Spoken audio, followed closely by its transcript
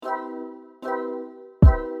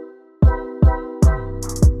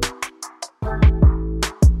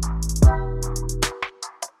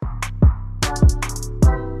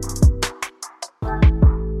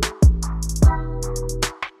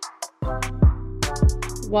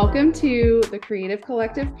Welcome to the Creative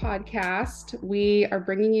Collective podcast. We are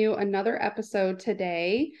bringing you another episode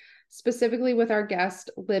today, specifically with our guest,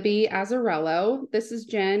 Libby Azzarello. This is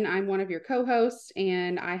Jen. I'm one of your co-hosts,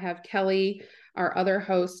 and I have Kelly, our other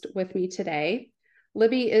host, with me today.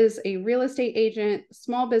 Libby is a real estate agent,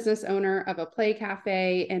 small business owner of a play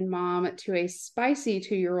cafe, and mom to a spicy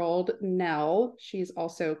 2-year-old, Nell. She's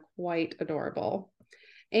also quite adorable.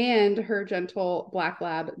 And her gentle black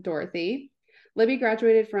lab, Dorothy. Libby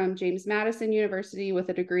graduated from James Madison University with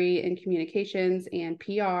a degree in communications and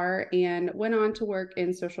PR and went on to work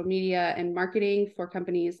in social media and marketing for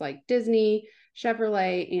companies like Disney,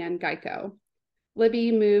 Chevrolet, and Geico.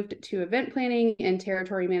 Libby moved to event planning and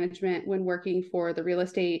territory management when working for the real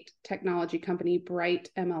estate technology company Bright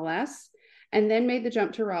MLS, and then made the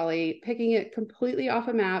jump to Raleigh, picking it completely off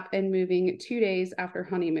a map and moving 2 days after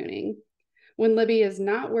honeymooning. When Libby is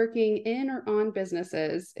not working in or on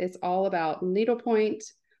businesses, it's all about needlepoint,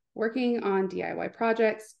 working on DIY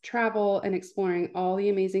projects, travel, and exploring all the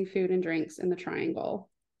amazing food and drinks in the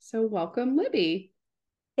Triangle. So welcome, Libby.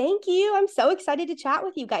 Thank you. I'm so excited to chat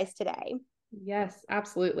with you guys today. Yes,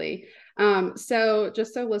 absolutely. So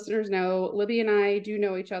just so listeners know, Libby and I do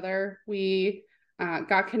know each other. We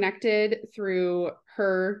got connected through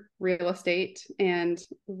her real estate and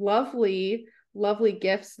lovely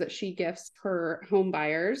gifts that she gifts her home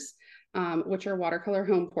buyers, which are watercolor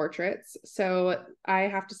home portraits. So I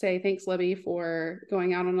have to say thanks, Libby, for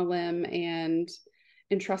going out on a limb and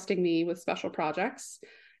entrusting me with special projects.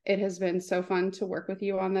 It has been so fun to work with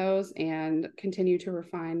you on those and continue to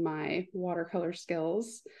refine my watercolor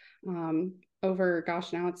skills over,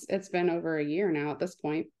 gosh, now it's been over a year now at this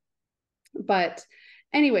point. But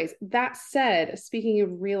anyways, that said, speaking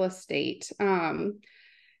of real estate,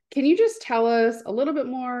 can you just tell us a little bit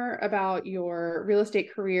more about your real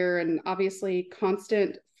estate career, and obviously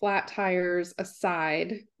constant flat tires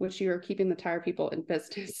aside, which you are keeping the tire people in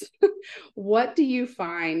business? What do you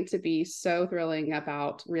find to be so thrilling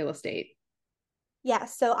about real estate? Yeah,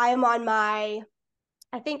 so I am on my,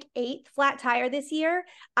 I think, 8th flat tire this year.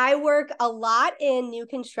 I work a lot in new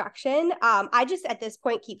construction. I just at this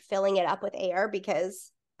point keep filling it up with air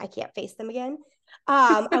because I can't face them again.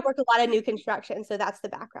 I work a lot of new construction, so that's the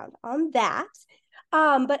background on that.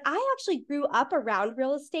 But I actually grew up around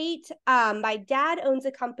real estate. My dad owns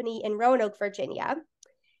a company in Roanoke, Virginia.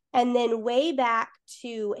 And then way back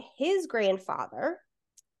to his grandfather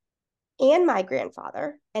and my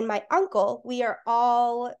grandfather and my uncle, we are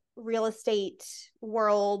all real estate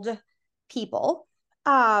world people.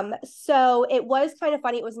 So it was kind of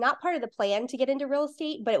funny. It was not part of the plan to get into real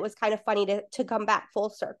estate, but it was kind of funny to come back full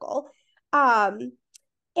circle.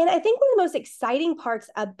 And I think one of the most exciting parts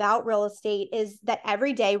about real estate is that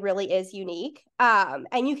every day really is unique.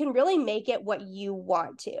 And you can really make it what you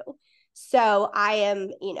want to. So I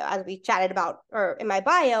am, as we chatted about, or in my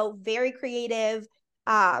bio, very creative.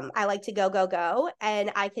 I like to go,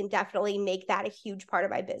 and I can definitely make that a huge part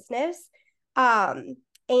of my business. And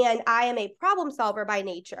I am a problem solver by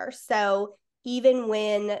nature. So even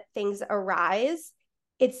when things arise,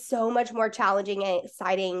 it's so much more challenging and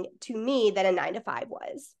exciting to me than a 9-to-5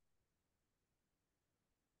 was.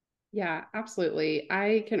 Yeah, absolutely.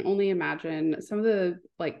 I can only imagine some of the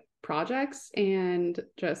projects and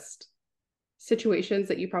just situations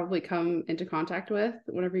that you probably come into contact with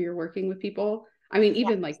whenever you're working with people. I mean,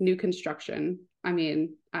 even like new construction. I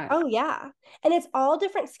mean, oh yeah. And it's all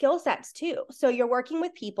different skill sets too. So you're working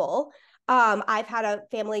with people. I've had a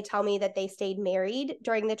family tell me that they stayed married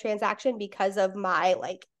during the transaction because of my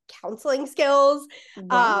counseling skills.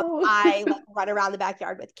 wow. I run around the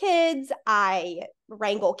backyard with kids. I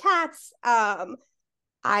wrangle cats.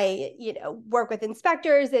 I, work with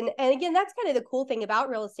inspectors. And again, that's kind of the cool thing about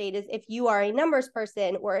real estate is if you are a numbers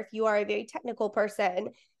person, or if you are a very technical person,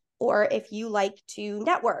 or if you like to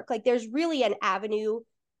network, there's really an avenue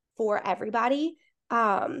for everybody.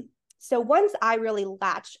 So once I really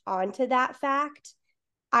latched onto that fact,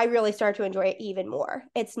 I really start to enjoy it even more.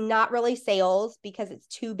 It's not really sales because it's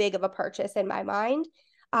too big of a purchase in my mind.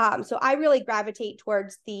 So I really gravitate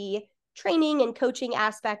towards the training and coaching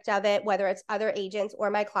aspect of it, whether it's other agents or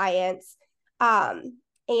my clients, and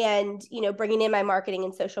bringing in my marketing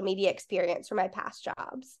and social media experience from my past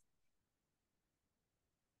jobs.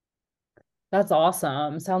 That's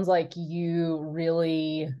awesome. Sounds like you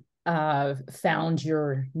really found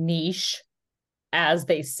your niche, as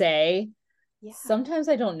they say. Yeah. Sometimes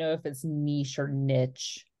I don't know if it's niche or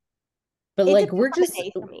niche. But It like depends on the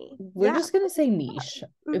day for me. we're Yeah. just gonna say niche.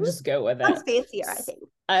 Mm-hmm. Just go with Sounds it. fancier, I think.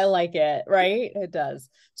 I like it, right? It does.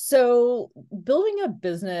 So building a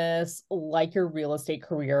business like your real estate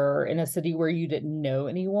career in a city where you didn't know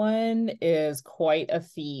anyone is quite a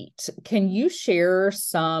feat. Can you share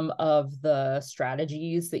some of the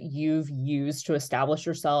strategies that you've used to establish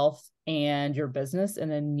yourself and your business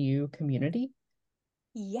in a new community?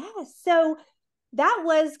 Yes. So that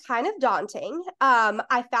was kind of daunting.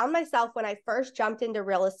 I found myself when I first jumped into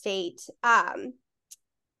real estate,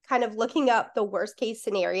 kind of looking up the worst case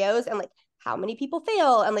scenarios and like how many people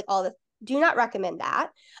fail and like all this. Do not recommend that,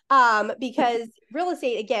 because real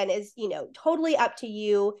estate, again, is, totally up to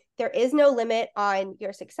you. There is no limit on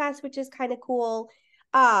your success, which is kind of cool.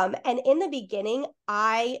 And in the beginning,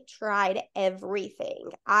 I tried everything.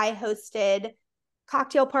 I hosted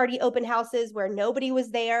cocktail party open houses where nobody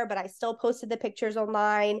was there, but I still posted the pictures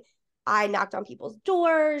online. I knocked on people's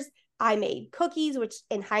doors. I made cookies, which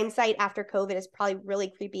in hindsight after COVID is probably really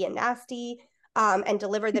creepy and nasty, and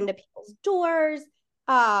delivered them to people's doors.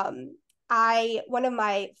 One of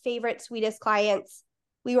my favorite, sweetest clients,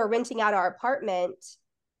 we were renting out our apartment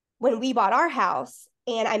when we bought our house,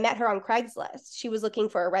 and I met her on Craigslist. She was looking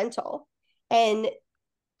for a rental, and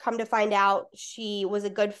come to find out, she was a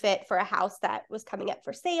good fit for a house that was coming up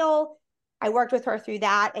for sale. I worked with her through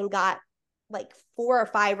that and got like 4 or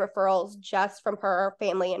 5 referrals just from her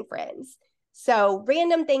family and friends. So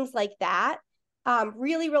random things like that.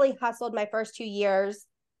 Really, really hustled my first 2 years.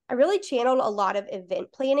 I really channeled a lot of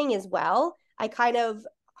event planning as well. I kind of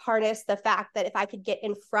harnessed the fact that if I could get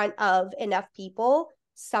in front of enough people,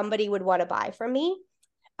 somebody would want to buy from me.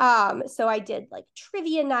 So I did like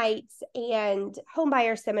trivia nights and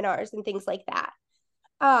homebuyer seminars and things like that.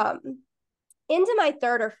 Into my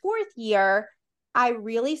 3rd or 4th year, I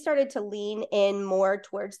really started to lean in more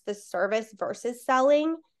towards the service versus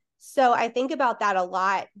selling. So I think about that a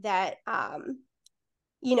lot, that,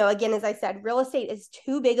 again, as I said, real estate is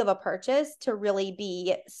too big of a purchase to really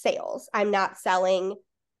be sales. I'm not selling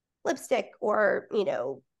lipstick or,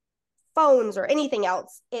 phones or anything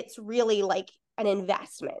else. It's really like an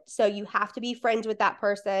investment. So you have to be friends with that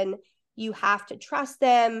person. You have to trust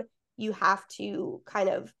them. You have to kind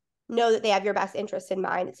of know that they have your best interest in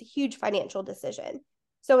mind. It's a huge financial decision.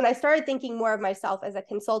 So when I started thinking more of myself as a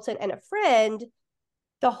consultant and a friend,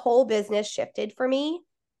 the whole business shifted for me.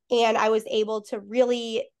 And I was able to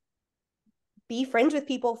really be friends with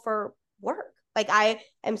people for work. Like I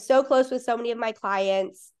am so close with so many of my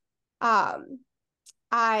clients.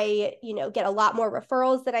 I, get a lot more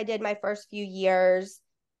referrals than I did my first few years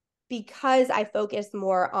because I focused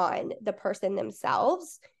more on the person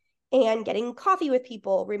themselves and getting coffee with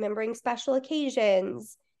people, remembering special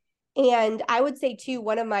occasions. And I would say too,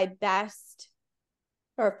 one of my best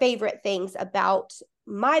or favorite things about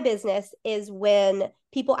my business is when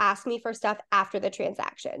people ask me for stuff after the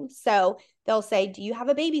transaction. So they'll say, do you have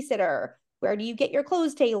a babysitter? Where do you get your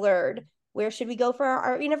clothes tailored? Where should we go for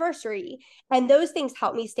our anniversary? And those things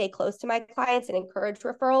help me stay close to my clients and encourage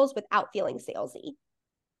referrals without feeling salesy.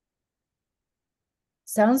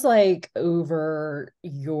 Sounds like over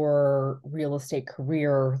your real estate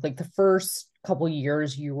career, like the first couple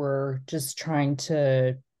years, you were just trying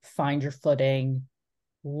to find your footing.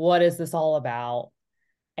 What is this all about?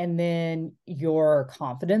 And then your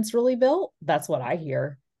confidence really built. That's what I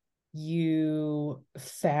hear. You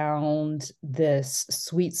found this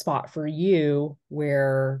sweet spot for you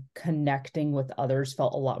where connecting with others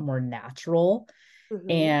felt a lot more natural. Mm-hmm.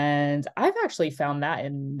 And I've actually found that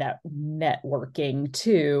in networking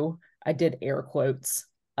too. I did air quotes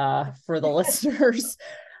for the listeners,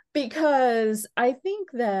 because I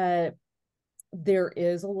think that there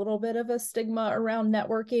is a little bit of a stigma around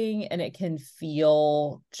networking, and it can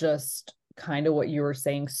feel just kind of what you were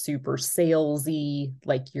saying, super salesy,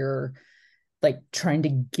 like you're like trying to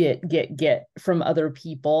get from other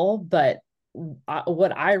people. But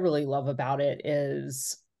what I really love about it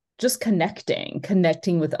is just connecting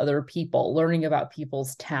with other people, learning about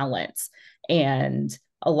people's talents. And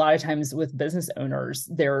a lot of times with business owners,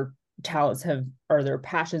 their talents have, or their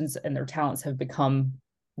passions and their talents have become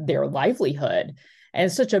their livelihood. And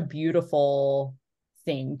it's such a beautiful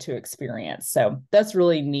thing to experience. So that's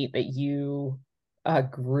really neat that you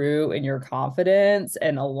grew in your confidence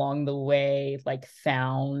and along the way, like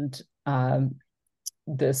found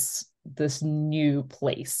this new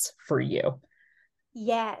place for you.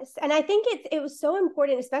 Yes. And I think it was so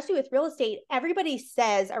important, especially with real estate. Everybody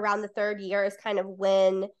says around the 3rd year is kind of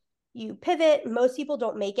when you pivot. Most people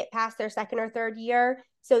don't make it past their 2nd or 3rd year.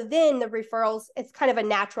 So then the referrals, it's kind of a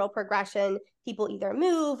natural progression. People either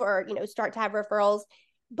move or, start to have referrals.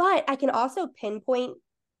 But I can also pinpoint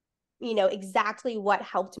exactly what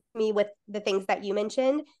helped me with the things that you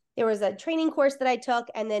mentioned. There was a training course that I took,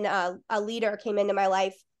 and then a leader came into my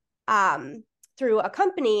life through a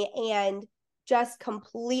company and just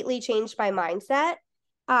completely changed my mindset.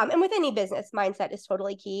 And with any business, mindset is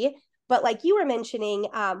totally key. But like you were mentioning,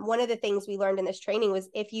 one of the things we learned in this training was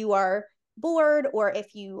if you are bored or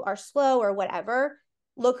if you are slow or whatever,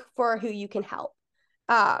 look for who you can help.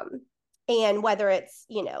 And whether it's,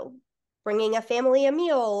 bringing a family a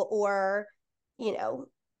meal or,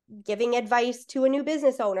 giving advice to a new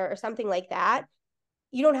business owner or something like that,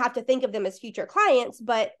 you don't have to think of them as future clients,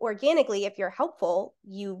 but organically, if you're helpful,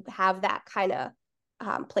 you have that kind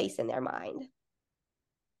of place in their mind.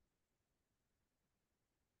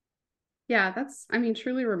 Yeah, that's,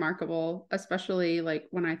 truly remarkable, especially like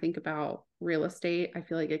when I think about real estate. I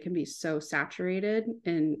feel like it can be so saturated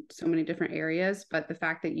in so many different areas, but the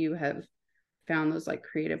fact that you have found those like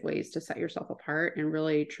creative ways to set yourself apart and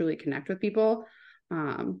really truly connect with people,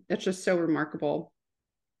 that's just so remarkable.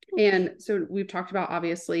 And so we've talked about,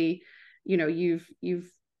 obviously,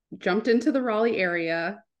 you've jumped into the Raleigh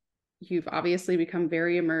area. You've obviously become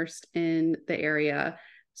very immersed in the area.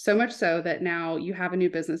 So much so that now you have a new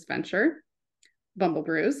business venture, Bumble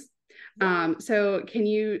Brews. So can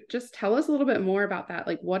you just tell us a little bit more about that?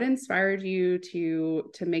 Like, what inspired you to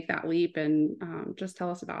make that leap, and just tell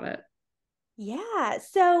us about it. Yeah.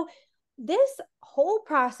 So this whole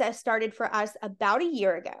process started for us about a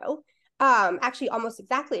year ago. Actually, almost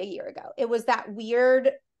exactly a year ago. It was that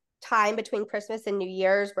weird time between Christmas and New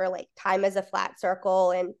Year's where like time is a flat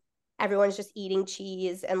circle and everyone's just eating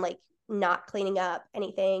cheese and like not cleaning up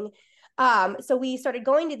anything. So we started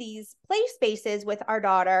going to these play spaces with our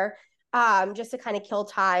daughter, just to kind of kill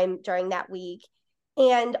time during that week.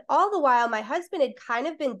 And all the while, my husband had kind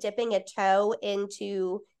of been dipping a toe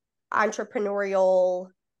into entrepreneurial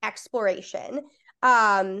exploration.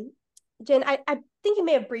 Jen, I think you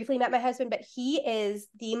may have briefly met my husband, but he is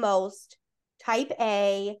the most type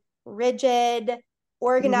A, rigid,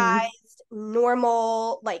 organized,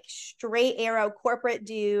 normal, like straight arrow corporate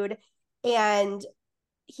dude. And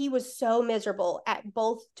he was so miserable at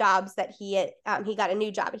both jobs that he got a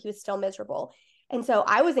new job, but he was still miserable. And so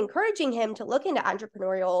I was encouraging him to look into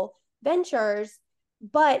entrepreneurial ventures,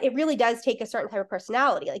 but it really does take a certain type of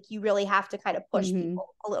personality. Like you really have to kind of push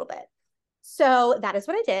people a little bit. So that is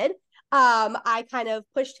what I did. I kind of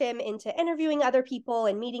pushed him into interviewing other people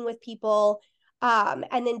and meeting with people.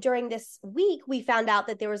 And then during this week, we found out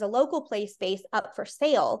that there was a local play space up for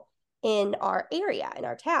sale in our area, in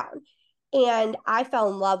our town. And I fell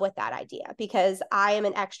in love with that idea because I am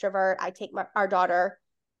an extrovert. I take our daughter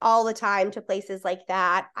all the time to places like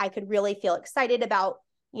that. I could really feel excited about,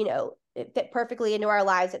 it fit perfectly into our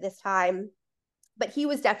lives at this time. But he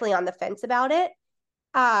was definitely on the fence about it.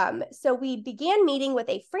 So we began meeting with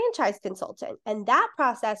a franchise consultant, and that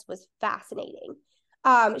process was fascinating.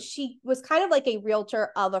 She was kind of like a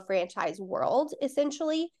realtor of a franchise world,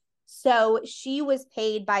 essentially. So she was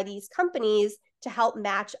paid by these companies to help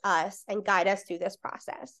match us and guide us through this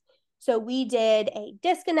process. So we did a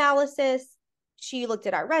disc analysis. She looked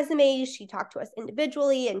at our resumes. She talked to us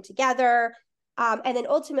individually and together, and then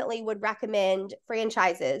ultimately would recommend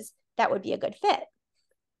franchises that would be a good fit.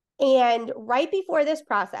 And right before this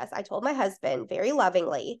process, I told my husband very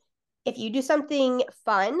lovingly, if you do something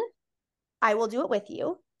fun, I will do it with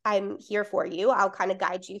you. I'm here for you. I'll kind of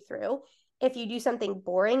guide you through. If you do something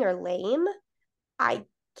boring or lame, I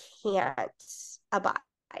can't abide.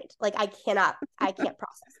 Like I can't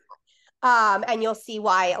process it. And you'll see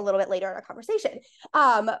why a little bit later in our conversation.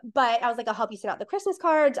 But I was like, I'll help you send out the Christmas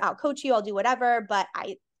cards. I'll coach you. I'll do whatever, but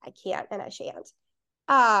I can't and I shan't.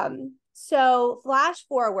 So flash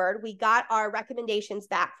forward, we got our recommendations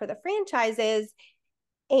back for the franchises.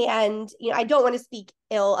 And, I don't want to speak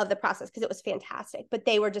ill of the process because it was fantastic, but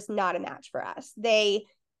they were just not a match for us. They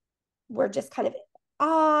were just kind of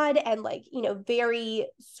odd and like, very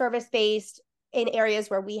service-based in areas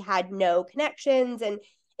where we had no connections, and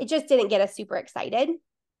it just didn't get us super excited.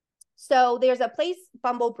 So there's a place,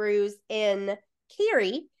 Bumble Brews in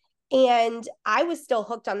Cary, and I was still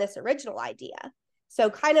hooked on this original idea. So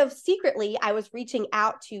kind of secretly, I was reaching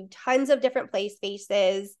out to tons of different play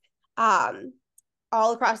spaces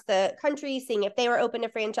all across the country, seeing if they were open to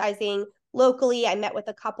franchising. Locally, I met with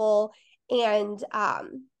a couple, and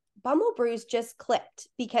Bumble Brews just clicked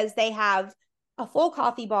because they have a full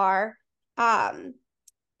coffee bar,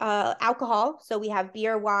 alcohol. So we have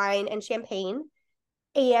beer, wine, and champagne,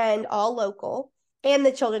 and all local, and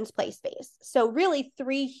the children's play space. So really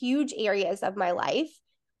 3 huge areas of my life.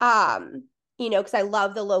 Because I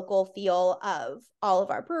love the local feel of all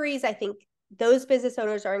of our breweries. I think those business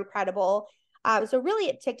owners are incredible. So really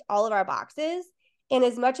it ticked all of our boxes. And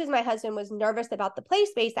as much as my husband was nervous about the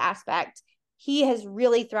place-based aspect, he has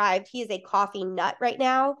really thrived. He is a coffee nut right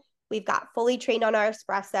now. We've got fully trained on our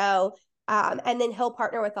espresso. And then he'll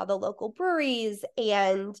partner with all the local breweries.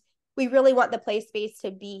 And we really want the play space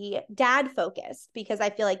to be dad focused, because I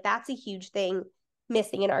feel like that's a huge thing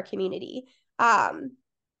missing in our community.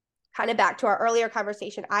 Kind of back to our earlier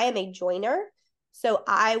conversation, I am a joiner. So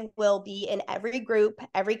I will be in every group,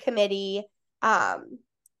 every committee.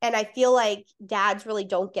 And I feel like dads really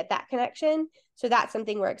don't get that connection. So that's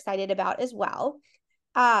something we're excited about as well.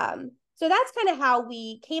 So that's kind of how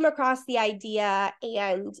we came across the idea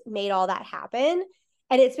and made all that happen.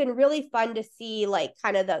 And it's been really fun to see like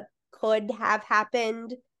kind of the could have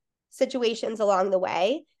happened situations along the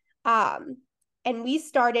way. And we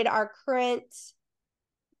started our current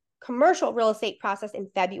commercial real estate process in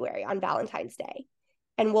February on Valentine's Day,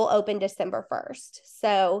 and we'll open December 1st.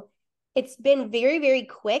 So it's been very, very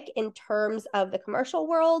quick in terms of the commercial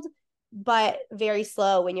world, but very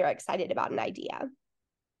slow when you're excited about an idea.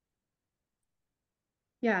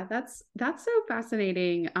 Yeah, that's so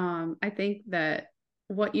fascinating. I think that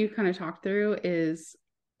what you kind of talked through is,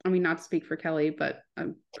 I mean, not to speak for Kelly, but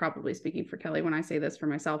I'm probably speaking for Kelly when I say this for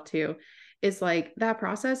myself too, is like that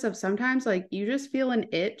process of sometimes like you just feel an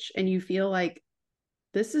itch and you feel like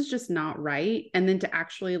this is just not right. And then to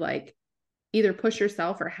actually like either push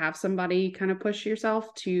yourself or have somebody kind of push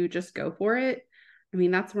yourself to just go for it. I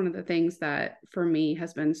mean, that's one of the things that for me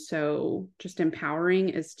has been so just empowering,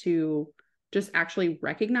 is to just actually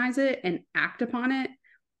recognize it and act upon it,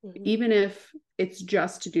 even if it's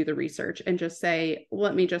just to do the research and just say,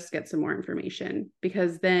 let me just get some more information,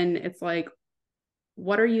 because then it's like,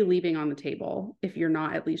 what are you leaving on the table if you're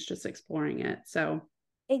not at least just exploring it? So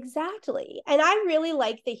exactly. And I really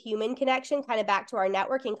like the human connection, kind of back to our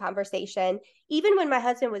networking conversation. Even when my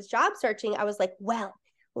husband was job searching, I was like, well,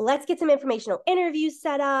 let's get some informational interviews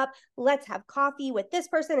set up. Let's have coffee with this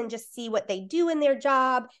person and just see what they do in their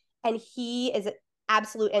job. And he is an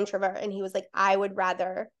absolute introvert. And he was like, I would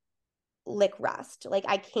rather lick rust. Like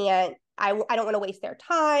I can't, I don't want to waste their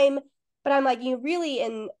time. But I'm like, you really,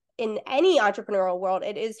 in any entrepreneurial world,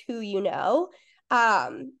 it is who you know.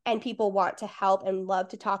 And people want to help and love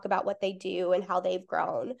to talk about what they do and how they've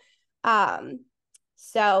grown.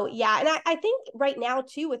 So yeah, and I think right now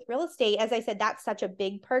too with real estate, as I said, that's such a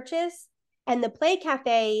big purchase. And the Play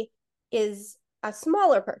Cafe is a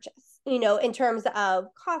smaller purchase, you know, in terms of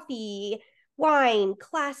coffee, wine,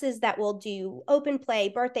 classes that we'll do, open play,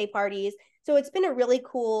 birthday parties. So it's been a really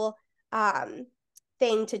cool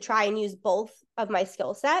thing to try and use both of my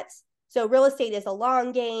skill sets. So real estate is a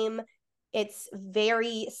long game. It's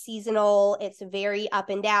very seasonal. It's very up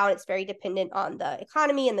and down. It's very dependent on the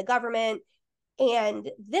economy and the government. And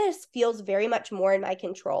this feels very much more in my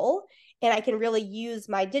control. And I can really use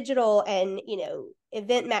my digital and, you know,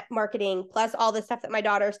 event marketing, plus all the stuff that my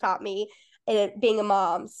daughter's taught me and being a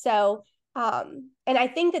mom. So, and I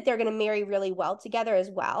think that they're going to marry really well together as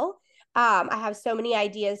well. I have so many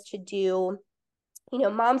ideas to do, you know,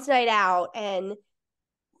 mom's night out and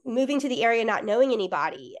moving to the area, not knowing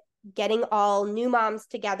anybody, getting all new moms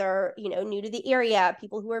together, you know, new to the area,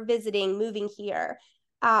 people who are visiting, moving here.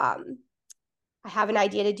 I have an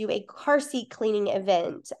idea to do a car seat cleaning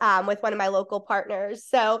event with one of my local partners.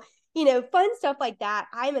 So, you know, fun stuff like that.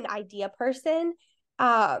 I'm an idea person.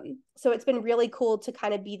 So it's been really cool to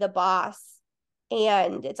kind of be the boss.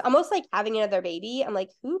 And it's almost like having another baby. I'm like,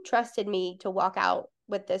 who trusted me to walk out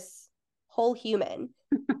with this whole human?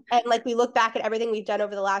 And like, we look back at everything we've done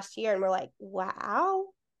over the last year and we're like, wow,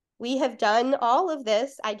 we have done all of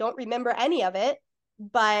this. I don't remember any of it,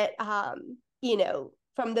 but, you know,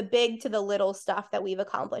 from the big to the little stuff that we've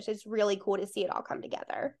accomplished, it's really cool to see it all come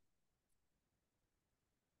together.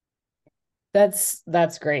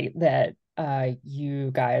 That's great that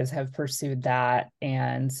you guys have pursued that,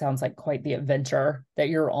 and sounds like quite the adventure that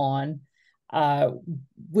you're on.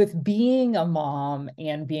 With being a mom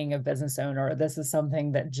and being a business owner, this is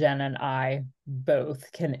something that Jen and I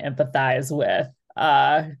both can empathize with,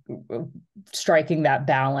 striking that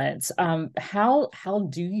balance. How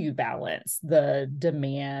do you balance the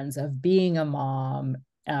demands of being a mom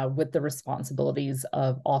with the responsibilities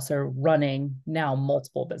of also running now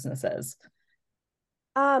multiple businesses?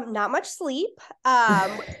 Not much sleep.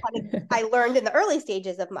 I learned in the early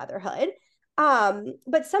stages of motherhood.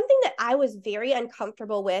 But something that I was very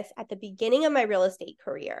uncomfortable with at the beginning of my real estate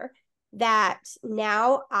career that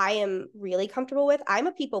now I am really comfortable with, I'm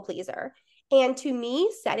a people pleaser. And to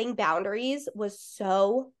me, setting boundaries was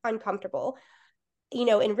so uncomfortable. You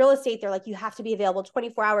know, in real estate, they're like, you have to be available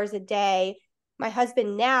 24 hours a day. My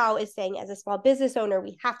husband now is saying, as a small business owner,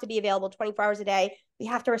 we have to be available 24 hours a day. We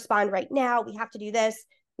have to respond right now. We have to do this.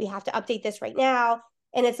 We have to update this right now.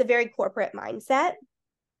 And it's a very corporate mindset.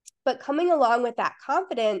 But coming along with that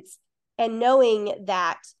confidence and knowing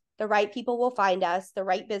that the right people will find us, the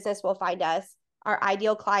right business will find us, our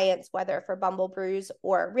ideal clients, whether for Bumble Brews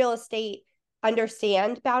or real estate,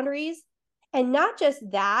 understand boundaries. And not just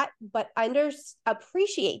that, but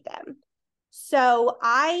appreciate them. So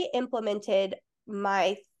I implemented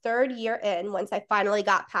my third year in, once I finally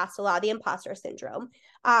got past a lot of the imposter syndrome,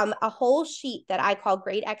 a whole sheet that I call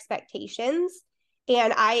Great Expectations.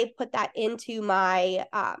 And I put that into my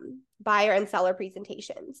buyer and seller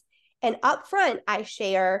presentations. And up front, I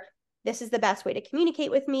share, this is the best way to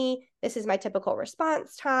communicate with me. This is my typical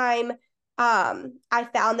response time. I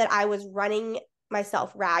found that I was running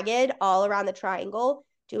myself ragged all around the triangle,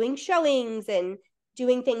 doing showings and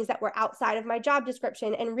doing things that were outside of my job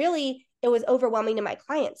description. And really, it was overwhelming to my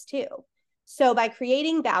clients too. So by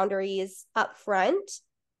creating boundaries up front,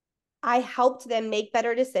 I helped them make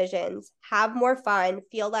better decisions, have more fun,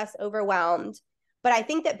 feel less overwhelmed. But I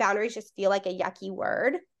think that boundaries just feel like a yucky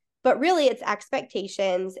word, but really it's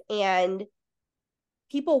expectations, and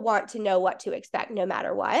people want to know what to expect no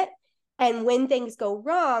matter what. And when things go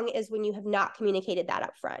wrong is when you have not communicated that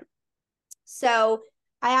up front. So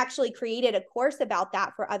I actually created a course about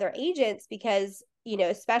that for other agents because,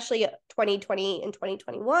 especially 2020 and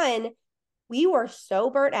 2021, we were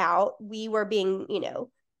so burnt out. We were being,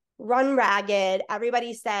 run ragged.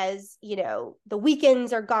 Everybody says, the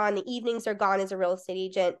weekends are gone, the evenings are gone as a real estate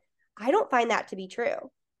agent. I don't find that to be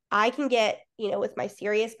true. I can get, with my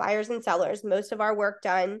serious buyers and sellers, most of our work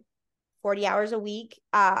done 40 hours a week.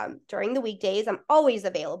 During the weekdays, I'm always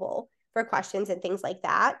available for questions and things like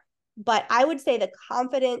that. But I would say the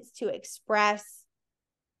confidence to express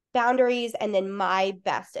boundaries and then my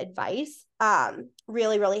best advice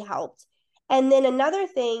really, really helped. And then another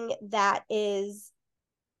thing that is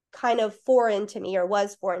kind of foreign to me, or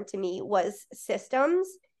was foreign to me, was systems.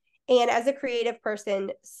 And as a creative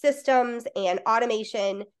person, systems and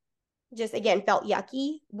automation just, again, felt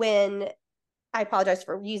yucky. When I apologize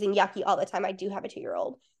for using yucky all the time. I do have a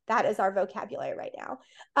 2-year-old. That is our vocabulary right now.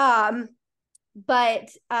 But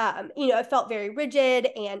it felt very rigid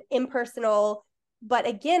and impersonal. But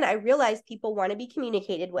again, I realized people want to be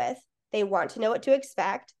communicated with. They want to know what to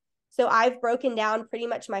expect. So I've broken down pretty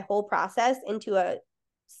much my whole process into a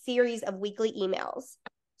series of weekly emails.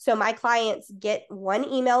 So my clients get 1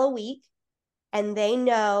 email a week, and they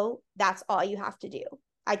know that's all you have to do.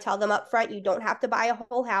 I tell them up front, you don't have to buy a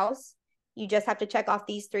whole house. You just have to check off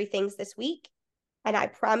these 3 things this week. And I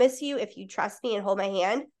promise you, if you trust me and hold my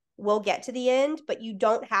hand, we'll get to the end, but you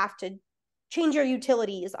don't have to change your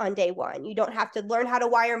utilities on day 1. You don't have to learn how to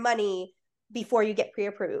wire money before you get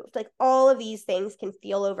pre-approved. Like, all of these things can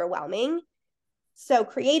feel overwhelming. So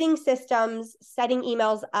creating systems, setting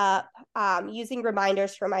emails up, using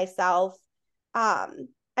reminders for myself. And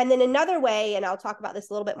then another way, and I'll talk about this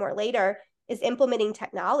a little bit more later, is implementing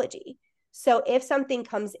technology. So if something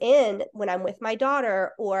comes in when I'm with my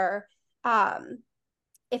daughter, or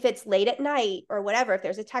if it's late at night or whatever, if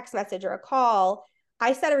there's a text message or a call,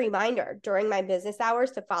 I set a reminder during my business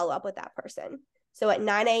hours to follow up with that person. So at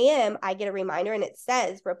 9 a.m., I get a reminder and it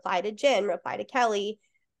says, reply to Jen, reply to Kelly.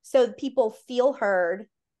 So people feel heard,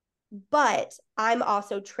 but I'm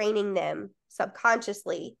also training them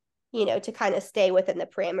subconsciously, to kind of stay within the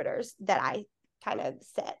parameters that I kind of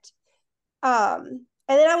set.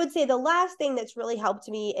 And then I would say the last thing that's really helped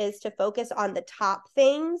me is to focus on the top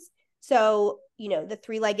things. So, the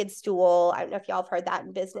 3-legged stool, I don't know if y'all have heard that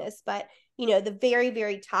in business, but, the very,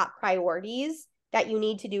 very top priorities that you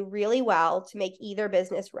need to do really well to make either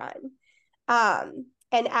business run.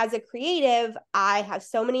 And as a creative, I have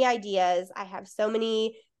so many ideas. I have so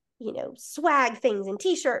many, swag things and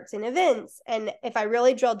t-shirts and events. And if I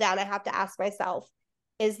really drill down, I have to ask myself,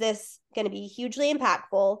 is this going to be hugely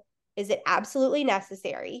impactful? Is it absolutely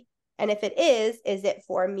necessary? And if it is it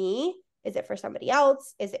for me? Is it for somebody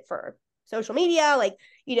else? Is it for social media?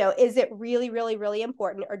 Is it really, really, really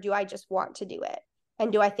important? Or do I just want to do it?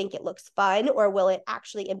 And do I think it looks fun? Or will it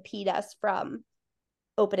actually impede us from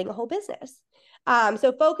opening a whole business?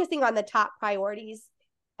 So focusing on the top priorities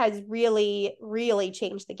has really, really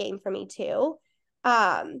changed the game for me too.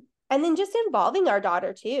 And then just involving our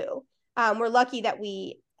daughter too. We're lucky that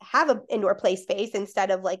we have an indoor play space instead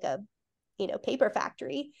of like a, paper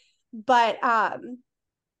factory. But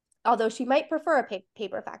although she might prefer a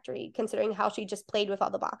paper factory, considering how she just played with all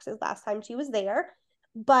the boxes last time she was there.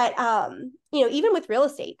 But, even with real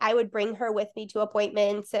estate, I would bring her with me to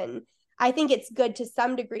appointments. And I think it's good to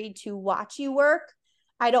some degree to watch you work.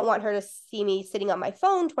 I don't want her to see me sitting on my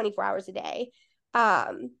phone 24 hours a day.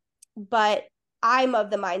 But I'm of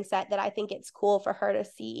the mindset that I think it's cool for her to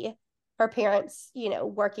see her parents, you know,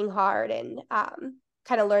 working hard and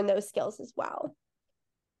kind of learn those skills as well.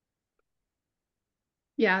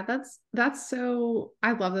 Yeah, that's so,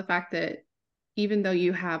 I love the fact that even though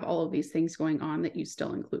you have all of these things going on, that you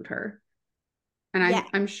still include her. And Yeah.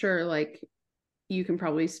 I'm sure like you can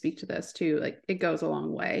probably speak to this too. Like it goes a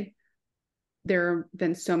long way. There have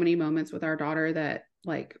been so many moments with our daughter that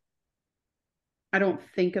like I don't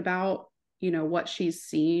think about, you know, what she's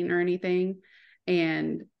seen or anything.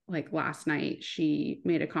 And like last night she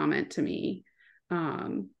made a comment to me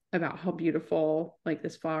about how beautiful like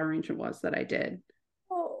this flower arrangement was that I did.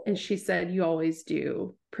 Oh. And she said, "You always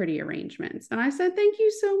do pretty arrangements." And I said, "Thank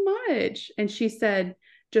you so much." And she said,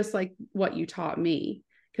 "Just like what you taught me."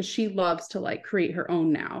 Because she loves to like create her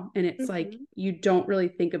own now. And it's like, you don't really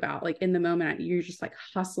think about like in the moment, you're just like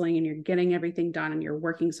hustling and you're getting everything done and you're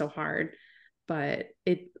working so hard. But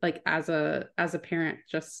it like as a parent,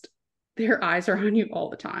 just their eyes are on you all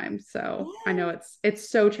the time. So I know it's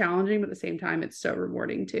so challenging, but at the same time, it's so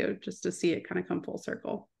rewarding too, just to see it kind of come full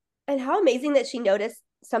circle. And how amazing that she noticed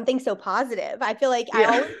something so positive. I feel like I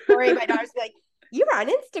always worry my daughter's like, you were on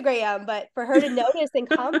Instagram, but for her to notice and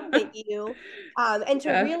compliment you and to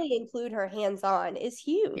really include her hands-on is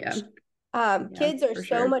huge. Kids are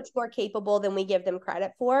so much more capable than we give them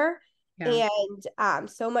credit for, and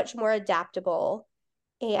so much more adaptable.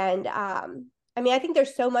 And I mean, I think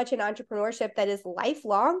there's so much in entrepreneurship that is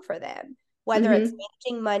lifelong for them, whether it's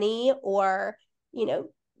managing money or, you know,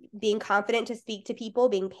 being confident to speak to people,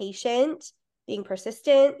 being patient, being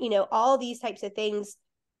persistent, you know, all these types of things.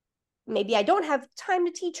 Maybe I don't have time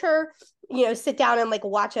to teach her, you know, sit down and like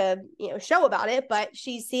watch a, you know, show about it, but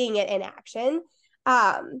she's seeing it in action.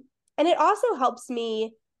 And it also helps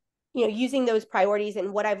me, you know, using those priorities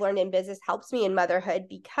and what I've learned in business helps me in motherhood,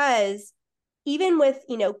 because even with,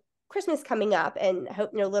 you know, Christmas coming up, and I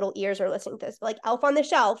hope no little ears are listening to this, but like Elf on the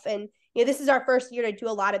Shelf, and, you know, this is our first year to do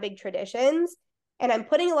a lot of big traditions, and I'm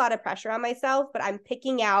putting a lot of pressure on myself, but I'm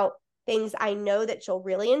picking out things I know that she'll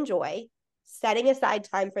really enjoy, setting aside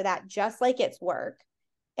time for that, just like it's work,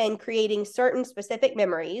 and creating certain specific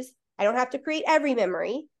memories. I don't have to create every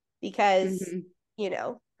memory because, you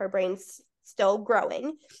know, her brain's still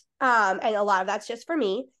growing. And a lot of that's just for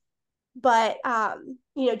me. But,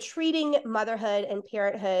 you know, treating motherhood and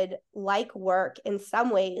parenthood like work in some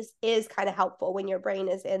ways is kind of helpful when your brain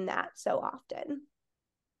is in that so often.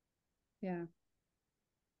 Yeah.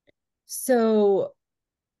 So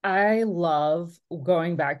I love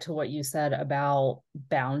going back to what you said about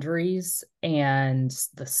boundaries and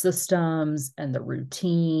the systems and the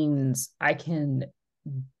routines. I can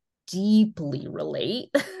deeply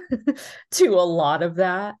relate to a lot of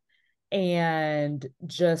that. And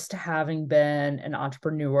just having been an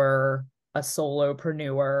entrepreneur, a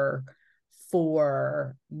solopreneur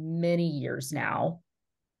for many years now,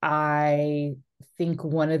 I think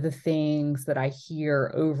one of the things that I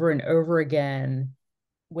hear over and over again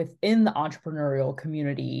within the entrepreneurial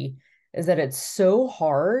community is that it's so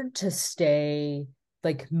hard to stay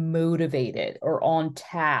like motivated or on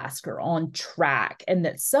task or on track, and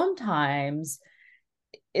that sometimes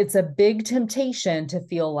it's a big temptation to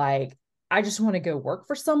feel like I just want to go work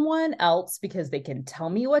for someone else because they can tell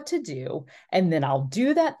me what to do, and then I'll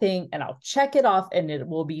do that thing and I'll check it off and it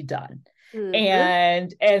will be done.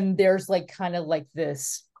 And there's like kind of like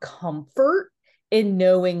this comfort in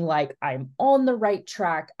knowing like I'm on the right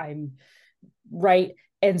track, I'm right.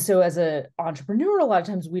 And so as an entrepreneur, a lot of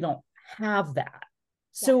times we don't have that.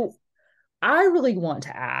 So I really want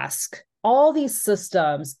to ask, all these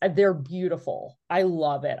systems, they're beautiful. I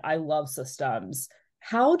love it. I love systems.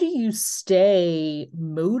 How do you stay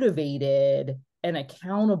motivated and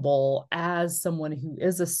accountable as someone who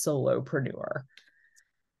is a solopreneur?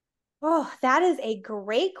 Oh, that is a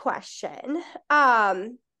great question. I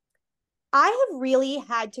have really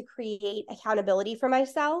had to create accountability for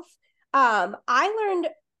myself. I learned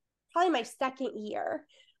probably my second year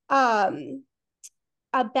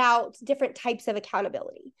about different types of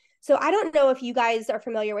accountability. So I don't know if you guys are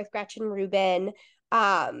familiar with Gretchen Rubin,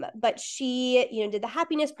 but she, you know, did the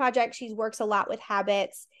Happiness Project. She works a lot with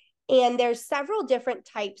habits, and there's several different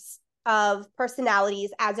types of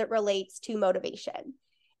personalities as it relates to motivation.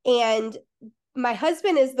 And my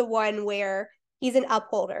husband is the one where he's an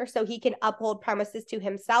upholder, so he can uphold promises to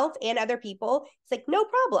himself and other people. It's like, no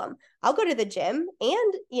problem. I'll go to the gym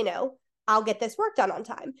and, you know, I'll get this work done on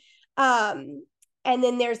time. And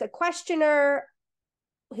then there's a questioner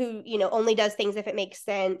who, you know, only does things if it makes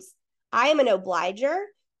sense. I am an obliger,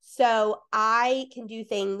 so I can do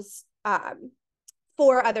things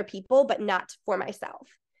for other people, but not for myself.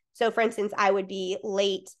 So for instance, I would be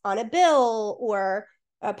late on a bill or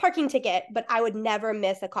a parking ticket, but I would never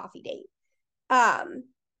miss a coffee date.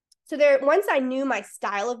 So once I knew my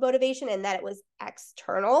style of motivation and that it was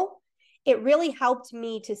external, it really helped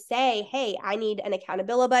me to say, hey, I need an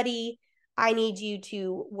accountability buddy. I need you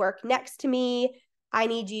to work next to me. I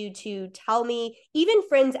need you to tell me, even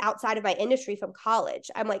friends outside of my industry from college.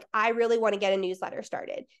 I'm like, I really want to get a newsletter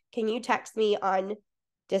started. Can you text me on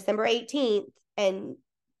December 18th and,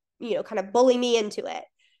 kind of bully me into it?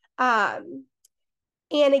 And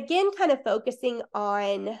again, kind of focusing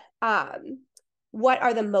on what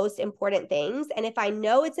are the most important things. And if I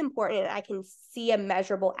know it's important and I can see a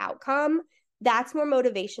measurable outcome, that's more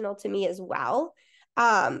motivational to me as well.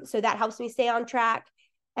 So that helps me stay on track.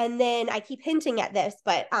 And then I keep hinting at this,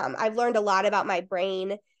 but I've learned a lot about my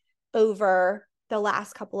brain over the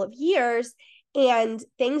last couple of years, and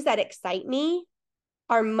things that excite me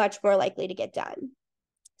are much more likely to get done.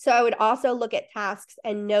 So I would also look at tasks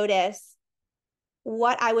and notice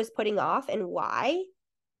what I was putting off and why.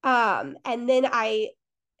 And then I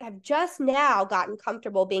have just now gotten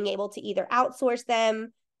comfortable being able to either outsource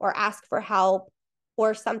them or ask for help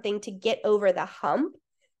or something to get over the hump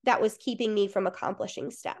that was keeping me from accomplishing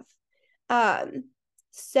stuff.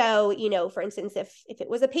 So, for instance, if it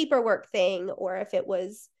was a paperwork thing, or if it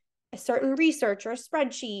was a certain research or a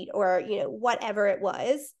spreadsheet or, whatever it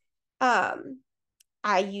was,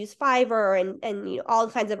 I use Fiverr and all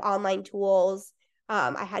kinds of online tools.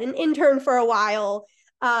 I had an intern for a while.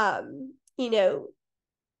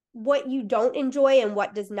 What you don't enjoy and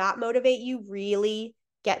what does not motivate you really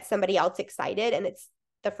gets somebody else excited, and it's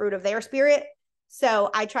the fruit of their spirit. So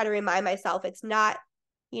I try to remind myself it's not,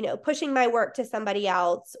 pushing my work to somebody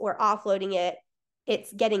else or offloading it.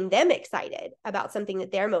 It's getting them excited about something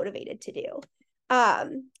that they're motivated to do.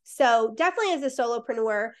 So definitely as a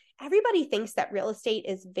solopreneur, everybody thinks that real estate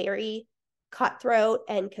is very cutthroat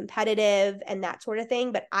and competitive and that sort of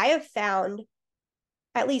thing. But I have found,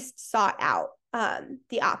 at least sought out,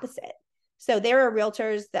 the opposite. So there are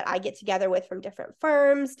realtors that I get together with from different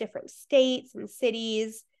firms, different states and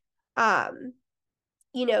cities,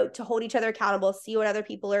 to hold each other accountable, see what other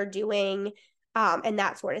people are doing, and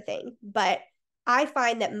that sort of thing. But I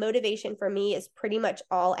find that motivation for me is pretty much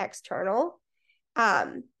all external.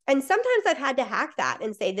 And sometimes I've had to hack that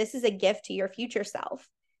and say, this is a gift to your future self.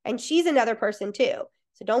 And she's another person too.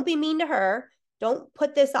 So don't be mean to her. Don't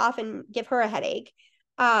put this off and give her a headache.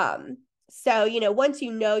 So, once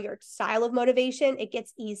you know your style of motivation, it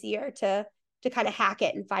gets easier to kind of hack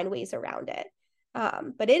it and find ways around it.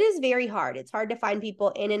 But it is very hard. It's hard to find people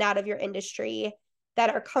in and out of your industry that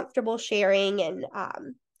are comfortable sharing and,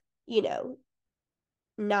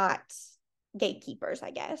 not gatekeepers,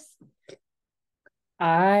 I guess.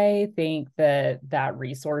 I think that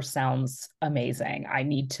resource sounds amazing. I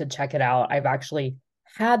need to check it out. I've actually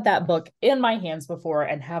had that book in my hands before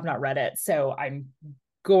and have not read it. So I'm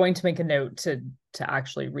going to make a note to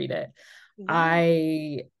actually read it. Yeah.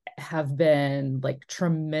 I have been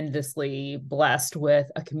tremendously blessed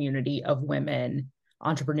with a community of women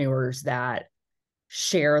entrepreneurs that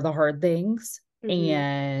share the hard things. Mm-hmm.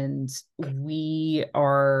 And we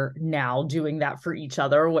are now doing that for each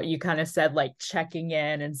other. What you kind of said, checking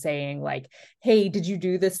in and saying hey, did you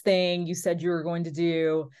do this thing you said you were going to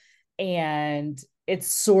do? And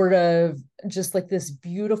it's sort of just this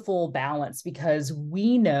beautiful balance, because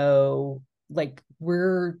we know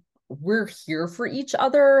we're here for each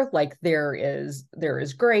other. There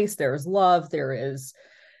is grace, there is love, there is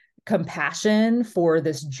compassion for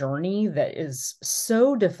this journey that is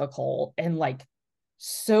so difficult, and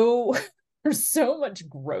so there's so much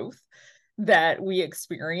growth that we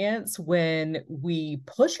experience when we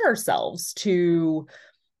push ourselves to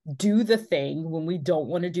do the thing when we don't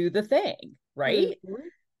want to do the thing, right? Mm-hmm.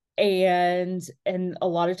 And a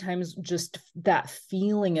lot of times just that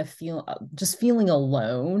feeling of feeling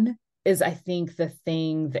alone is, I think, the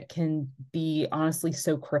thing that can be honestly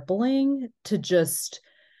so crippling, to just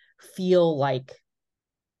feel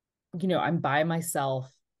I'm by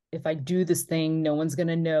myself. If I do this thing, no one's going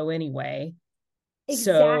to know anyway. Exactly.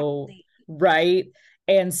 So, right.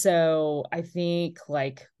 And so I think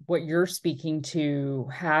what you're speaking to,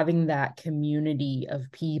 having that community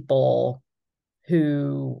of people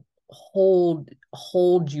who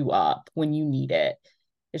hold you up when you need it,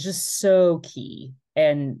 is just so key.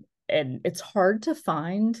 And it's hard to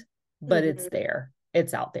find, but mm-hmm. It's there.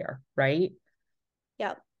 It's out there. Right.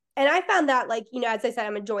 Yep. And I found that as I said,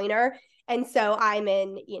 I'm a joiner. And so I'm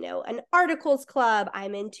in, an articles club.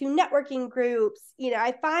 I'm into networking groups.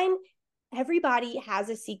 I find everybody has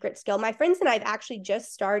a secret skill. My friends and I have actually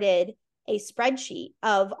just started a spreadsheet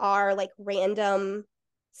of our like random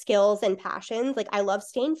skills and passions. Like I love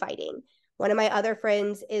stain fighting. One of my other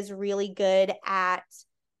friends is really good at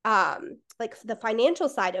like the financial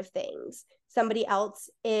side of things. Somebody else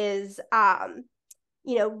is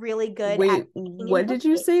really good Wait, at what did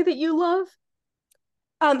you say that you love?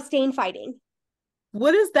 Stain fighting.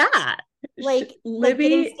 What is that? Like Libby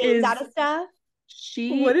getting stains is out of stuff.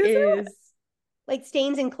 What is is it? Like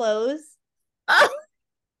stains in clothes. Oh,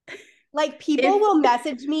 Like people will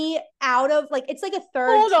message me out of like it's like a third.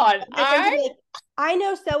 hold on. My friends will be like, I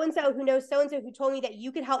know so and so who knows so and so who told me that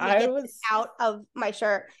you could help me get this out of my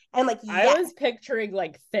shirt. And I'm like, I yes. was picturing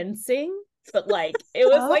like fencing, but like it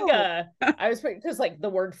was like Oh. I was because like the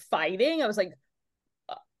word fighting, I was like,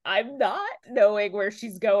 I'm not knowing where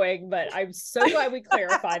she's going, but I'm so glad we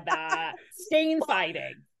clarified that. Stain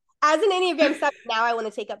fighting. As an Enneagram 7, now I want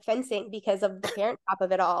to take up fencing because of the parent top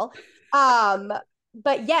of it all.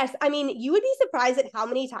 But yes, I mean, you would be surprised at how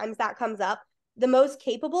many times that comes up. The most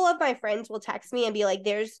capable of my friends will text me and be like,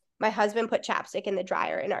 there's my husband put chapstick in the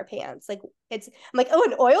dryer in our pants. Like I'm like, oh,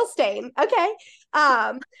 an oil stain. Okay.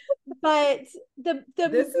 But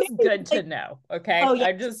this is good to know. Okay. Oh,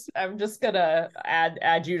 yeah. I'm just gonna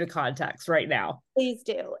add you to context right now. Please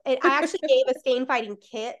do. I actually gave a stain fighting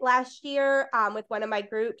kit last year with one of my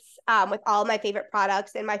groups with all my favorite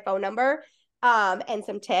products and my phone number and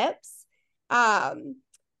some tips.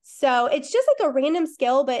 So it's just like a random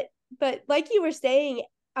skill, but like you were saying,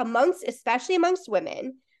 especially amongst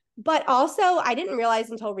women, but also I didn't realize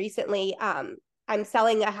until recently, I'm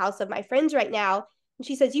selling a house of my friends right now. And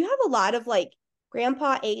she says, you have a lot of like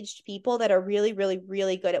grandpa aged people that are really, really,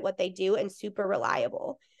 really good at what they do and super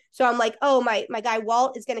reliable. So I'm like, oh, my guy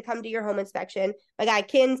Walt is going to come do your home inspection. My guy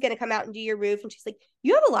Ken's going to come out and do your roof. And she's like,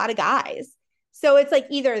 you have a lot of guys. So it's like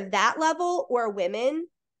either that level or women.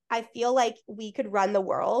 I feel like we could run the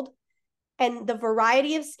world. And the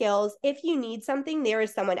variety of skills, if you need something, there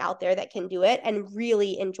is someone out there that can do it and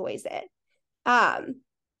really enjoys it.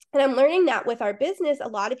 And I'm learning that with our business, a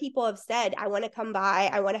lot of people have said, I want to come by,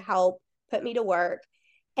 I want to help, put me to work.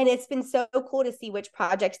 And it's been so cool to see which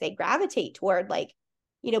projects they gravitate toward, like,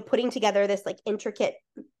 putting together this like intricate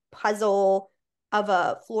puzzle of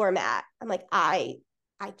a floor mat. I'm like, I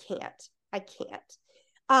can't.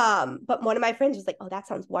 But one of my friends was like, oh, that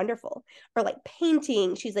sounds wonderful. Or like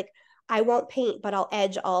painting. She's like, I won't paint, but I'll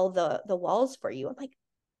edge all the walls for you. I'm like,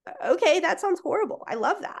 okay, that sounds horrible. I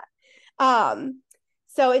love that.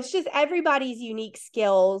 So it's just everybody's unique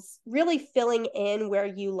skills, really filling in where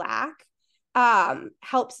you lack,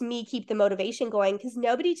 helps me keep the motivation going, because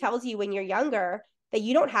nobody tells you when you're younger that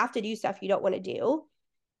you don't have to do stuff you don't want to do.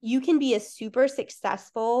 You can be a super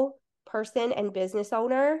successful person and business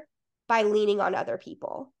owner by leaning on other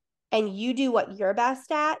people. And you do what you're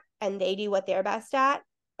best at, and they do what they're best at,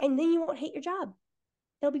 and then you won't hate your job.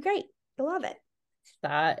 It'll be great. You'll love it.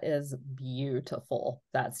 That is beautiful,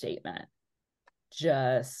 that statement.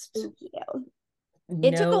 Just thank you.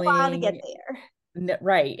 It took a while to get there.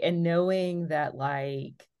 Right. And knowing that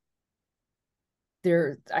like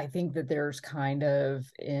I think that there's kind of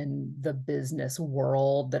in the business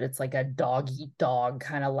world that it's like a dog eat dog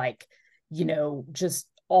kind of like, just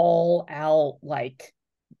all out, like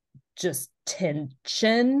just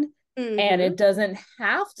tension. Mm-hmm. And it doesn't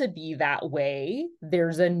have to be that way.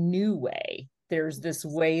 There's a new way. There's this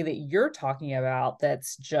way that you're talking about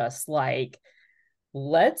that's just like,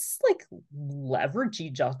 let's like leverage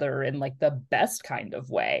each other in like the best kind of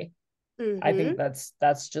way. Mm-hmm. I think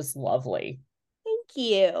that's just lovely. Thank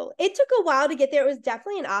you. It took a while to get there. It was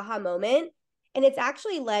definitely an aha moment. And it's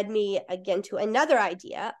actually led me again to another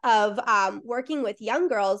idea of working with young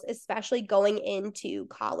girls, especially going into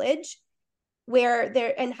college, where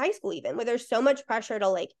they're in high school, even where there's so much pressure to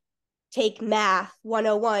like take math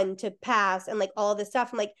 101 to pass and like all this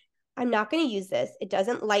stuff. I'm like, I'm not going to use this. It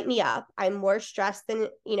doesn't light me up. I'm more stressed than,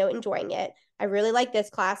 enjoying it. I really like this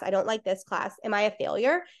class. I don't like this class. Am I a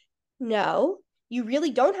failure? No, you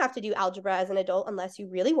really don't have to do algebra as an adult unless you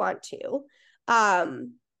really want to.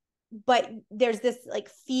 But there's this like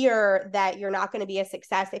fear that you're not going to be a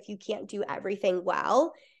success if you can't do everything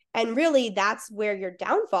well. And really that's where your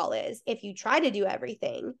downfall is. If you try to do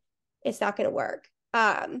everything, it's not going to work.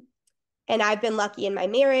 And I've been lucky in my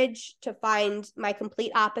marriage to find my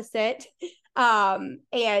complete opposite. And,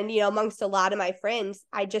 amongst a lot of my friends,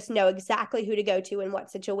 I just know exactly who to go to in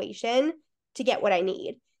what situation to get what I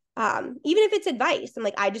need. Even if it's advice, I'm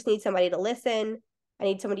like, I just need somebody to listen. I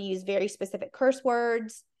need somebody to use very specific curse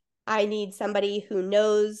words. I need somebody who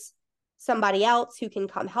knows somebody else who can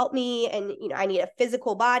come help me. And, I need a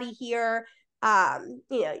physical body here.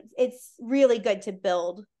 It's really good to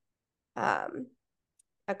build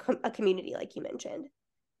a community like you mentioned.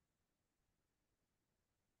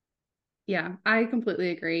 Yeah, I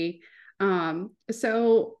completely agree.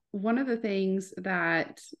 So one of the things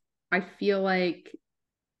that I feel like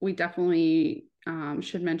we definitely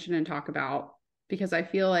should mention and talk about, because I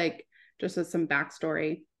feel like, just as some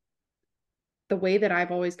backstory, the way that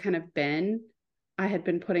I've always kind of been, I had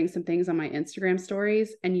been putting some things on my Instagram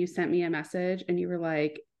stories, and you sent me a message and you were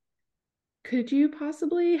like, could you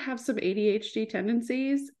possibly have some ADHD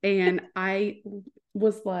tendencies? And I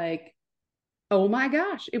was like, oh my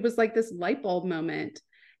gosh, it was like this light bulb moment.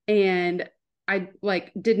 And I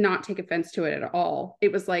like did not take offense to it at all.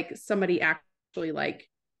 It was like somebody actually like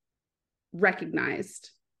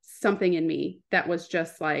recognized something in me that was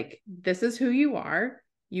just like, this is who you are.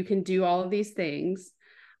 You can do all of these things.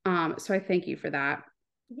 So I thank you for that.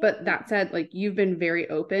 But that said, like, you've been very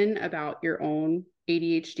open about your own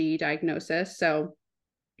ADHD diagnosis. So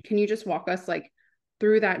can you just walk us like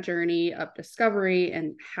through that journey of discovery,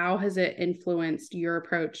 and how has it influenced your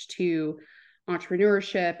approach to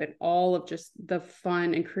entrepreneurship and all of just the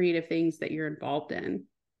fun and creative things that you're involved in?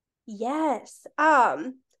 Yes.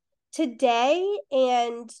 Today,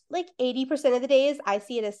 and like 80% of the days, I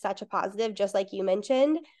see it as such a positive, just like you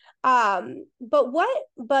mentioned. But what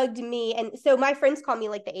bugged me, and so my friends call me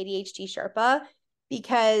like the ADHD Sherpa,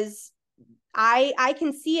 because I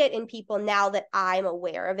can see it in people now that I'm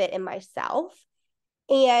aware of it in myself.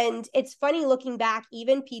 And it's funny looking back,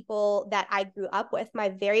 even people that I grew up with, my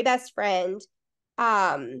very best friend,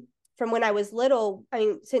 from when I was little, I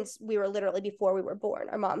mean, since we were literally before we were born,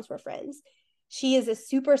 our moms were friends. She is a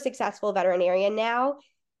super successful veterinarian now.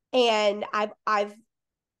 And I've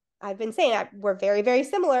been saying we're very, very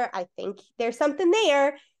similar. I think there's something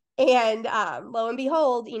there. And lo and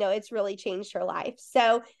behold, it's really changed her life.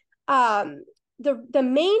 So the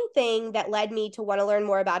main thing that led me to want to learn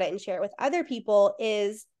more about it and share it with other people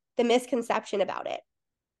is the misconception about it.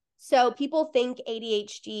 So people think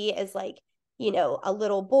ADHD is like, a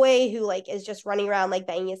little boy who like is just running around like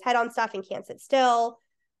banging his head on stuff and can't sit still.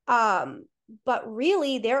 But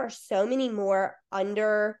really, there are so many more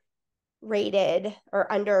underrated or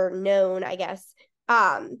underknown, I guess,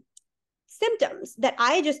 symptoms that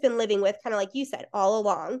I just been living with, kind of like you said, all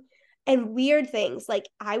along. And weird things, like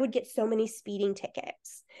I would get so many speeding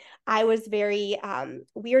tickets. I was very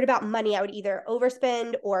weird about money. I would either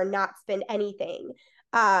overspend or not spend anything.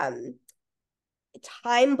 Time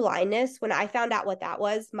blindness, when I found out what that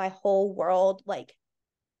was, my whole world like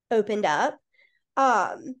opened up.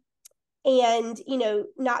 And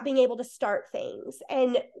not being able to start things.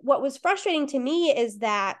 And what was frustrating to me is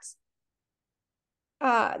that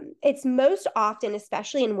it's most often,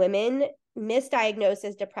 especially in women, misdiagnosed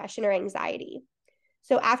as depression or anxiety.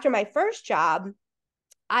 So after my first job,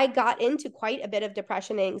 I got into quite a bit of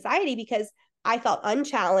depression and anxiety because I felt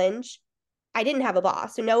unchallenged. I didn't have a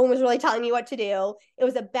boss, so no one was really telling me what to do. It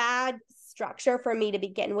was a bad structure for me to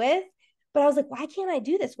begin with. But I was like, why can't I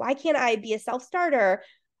do this? Why can't I be a self-starter?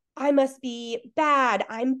 I must be bad.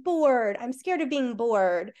 I'm bored. I'm scared of being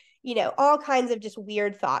bored. All kinds of just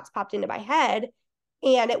weird thoughts popped into my head.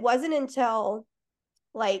 And it wasn't until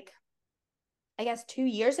like, I guess 2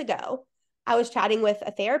 years ago, I was chatting with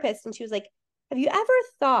a therapist and she was like, have you ever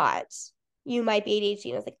thought you might be ADHD?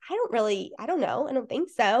 And I was like, I don't know. I don't think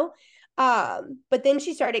so. But then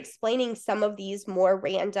she started explaining some of these more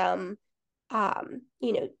random,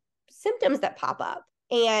 symptoms that pop up.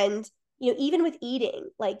 And, even with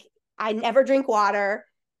eating, like I never drink water.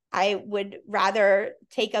 I would rather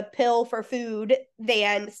take a pill for food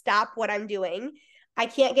than stop what I'm doing. I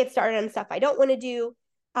can't get started on stuff I don't want to do.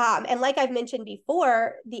 And like I've mentioned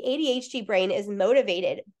before, the ADHD brain is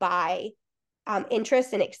motivated by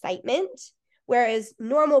interest and excitement, whereas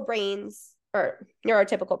normal brains or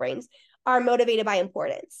neurotypical brains are motivated by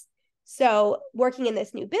importance. So working in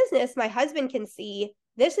this new business, my husband can see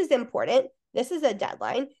this is important. This is a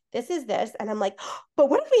deadline. This is this. And I'm like, oh, but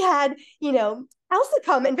what if we had, Elsa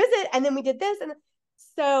come and visit? And then we did this. And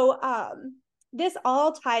so this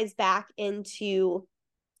all ties back into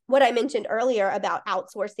what I mentioned earlier about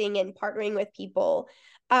outsourcing and partnering with people,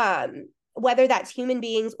 whether that's human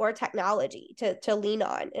beings or technology to lean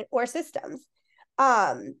on, or systems.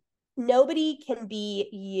 Nobody can be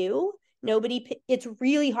you. It's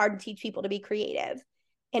really hard to teach people to be creative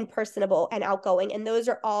and personable and outgoing. And those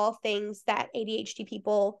are all things that ADHD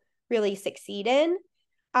people really succeed in.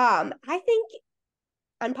 I think,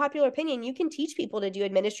 unpopular opinion, you can teach people to do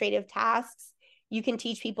administrative tasks. You can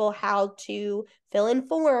teach people how to fill in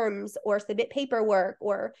forms or submit paperwork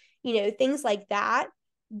or, things like that.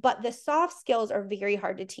 But the soft skills are very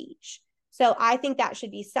hard to teach. So I think that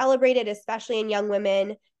should be celebrated, especially in young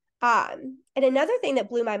women. And another thing that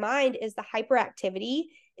blew my mind is the hyperactivity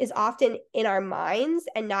is often in our minds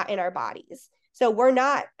and not in our bodies. So we're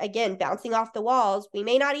not, again, bouncing off the walls. We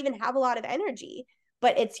may not even have a lot of energy,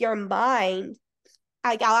 but it's your mind.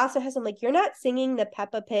 I'll also have some like, you're not singing the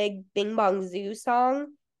Peppa Pig Bing Bong Zoo song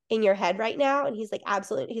in your head right now. And he's like,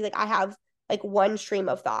 absolutely. He's like, I have like one stream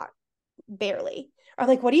of thought, barely. Or I'm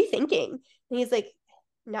like, what are you thinking? And he's like,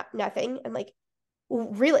 nothing. I'm like,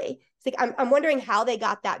 really? It's like, I'm wondering how they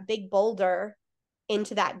got that big boulder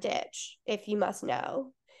into that ditch, if you must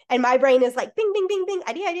know. And my brain is like, bing, bing, bing, bing,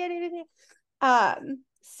 idea.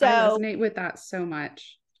 So I resonate with that so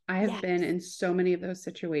much. I have yes. been in so many of those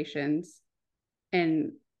situations,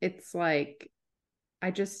 and it's like,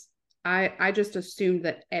 I just assumed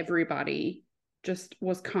that everybody just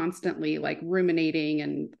was constantly like ruminating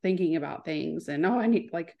and thinking about things, and I need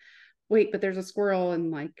like, wait, but there's a squirrel,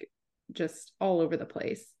 and like just all over the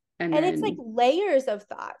place. And then, it's like layers of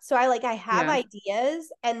thought. So I have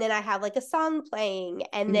ideas, and then I have like a song playing,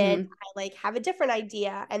 and then I like have a different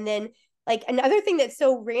idea. And then like another thing that's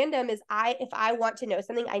so random is if I want to know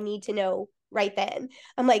something, I need to know right then.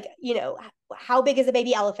 I'm like, how big is a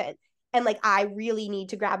baby elephant? And like, I really need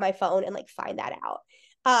to grab my phone and like find that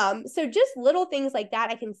out. So just little things like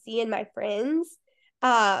that I can see in my friends.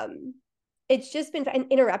 It's just been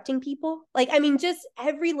interrupting people. Like, I mean, just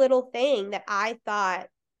every little thing that I thought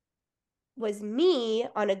was me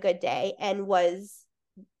on a good day and was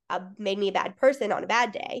made me a bad person on a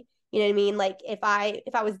bad day. You know what I mean? Like if I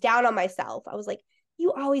was down on myself, I was like,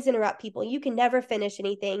 you always interrupt people. You can never finish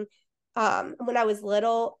anything. When I was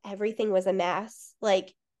little, everything was a mess.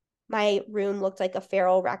 Like my room looked like a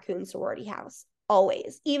feral raccoon sorority house,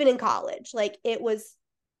 always, even in college. Like it was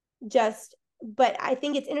just, but I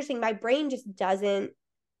think it's interesting. My brain just doesn't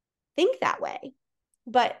think that way.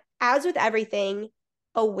 But as with everything,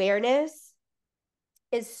 awareness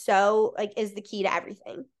is the key to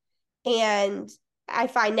everything. And I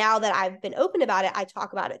find now that I've been open about it, I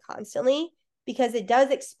talk about it constantly because it does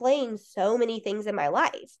explain so many things in my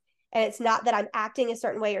life. And it's not that I'm acting a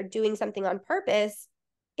certain way or doing something on purpose.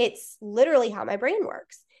 It's literally how my brain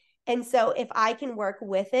works. And so if I can work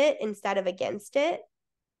with it instead of against it,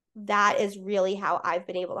 that is really how I've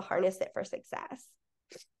been able to harness it for success.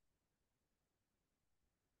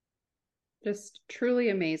 Just truly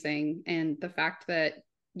amazing. And the fact that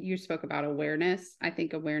you spoke about awareness, I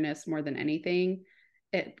think awareness more than anything,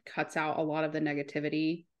 it cuts out a lot of the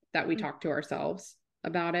negativity that we talk to ourselves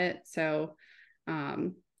about it. So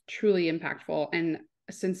truly impactful, and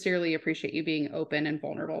sincerely appreciate you being open and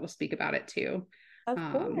vulnerable to speak about it too. Of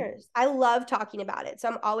course. I love talking about it. So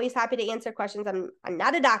I'm always happy to answer questions. I'm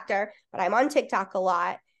not a doctor, but I'm on TikTok a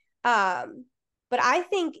lot. But I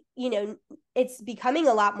think, it's becoming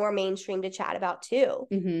a lot more mainstream to chat about too.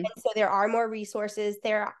 And so there are more resources.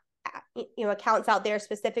 There are, accounts out there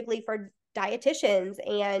specifically for dietitians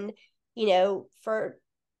and, for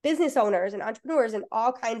business owners and entrepreneurs and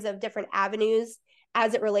all kinds of different avenues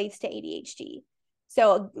as it relates to ADHD.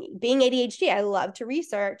 So being ADHD, I love to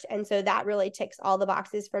research. And so that really ticks all the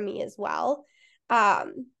boxes for me as well.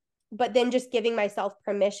 But then just giving myself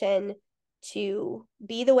permission to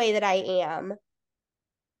be the way that I am,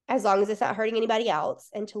 as long as it's not hurting anybody else,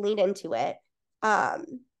 and to lean into it.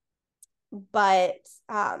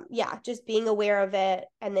 Just being aware of it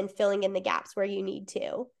and then filling in the gaps where you need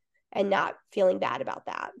to and not feeling bad about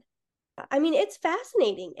that. I mean, it's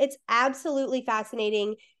fascinating. It's absolutely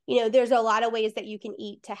fascinating. There's a lot of ways that you can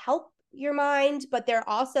eat to help your mind, but there are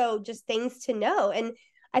also just things to know. And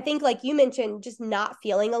I think, like you mentioned, just not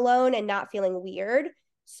feeling alone and not feeling weird.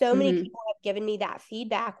 So many people have given me that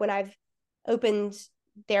feedback when I've opened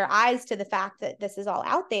their eyes to the fact that this is all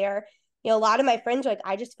out there. A lot of my friends are like,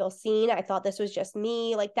 I just feel seen. I thought this was just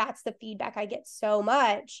me. Like, that's the feedback I get so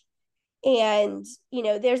much. And,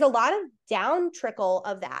 there's a lot of down trickle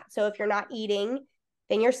of that. So if you're not eating,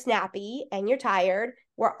 then you're snappy and you're tired.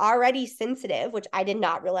 We're already sensitive, which I did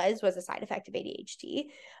not realize was a side effect of ADHD.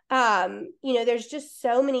 There's just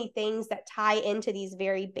so many things that tie into these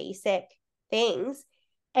very basic things.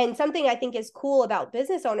 And something I think is cool about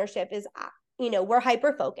business ownership is, we're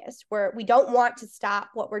hyper-focused. We don't want to stop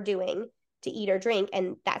what we're doing to eat or drink.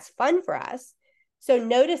 And that's fun for us. So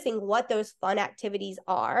noticing what those fun activities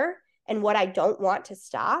are and what I don't want to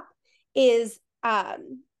stop is,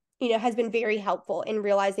 has been very helpful in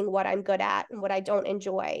realizing what I'm good at and what I don't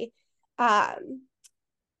enjoy. And,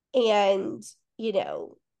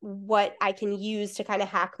 what I can use to kind of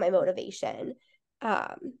hack my motivation,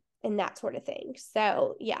 and that sort of thing.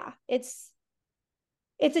 So yeah, it's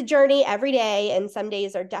a journey every day, and some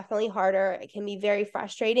days are definitely harder. It can be very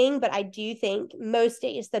frustrating, but I do think most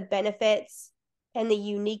days the benefits and the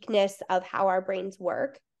uniqueness of how our brains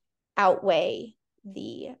work outweigh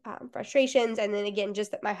the frustrations. And then again,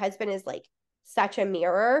 just that my husband is like such a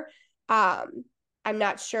mirror. I'm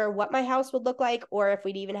not sure what my house would look like or if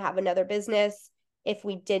we'd even have another business if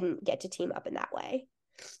we didn't get to team up in that way.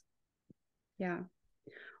 Yeah.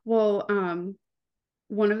 Well,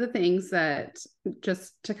 one of the things that,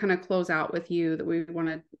 just to kind of close out with you, that we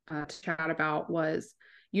wanted to chat about was,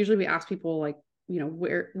 usually we ask people like,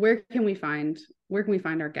 where can we find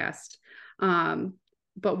our guest?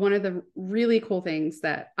 But one of the really cool things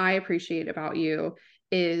that I appreciate about you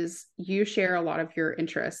is you share a lot of your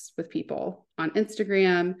interests with people on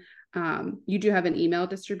Instagram. You do have an email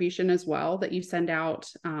distribution as well that you send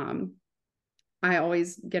out. I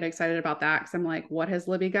always get excited about that because I'm like, what has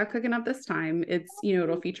Libby got cooking up this time? It's,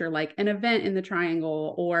 it'll feature like an event in the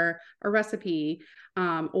triangle or a recipe,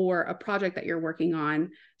 or a project that you're working on.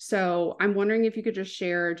 So I'm wondering if you could just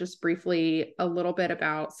share just briefly a little bit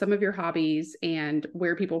about some of your hobbies and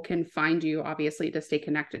where people can find you, obviously, to stay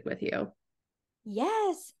connected with you.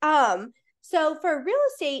 Yes. So for real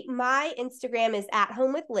estate, my Instagram is at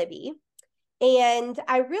home with Libby. And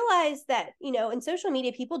I realized that, in social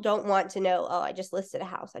media, people don't want to know, oh, I just listed a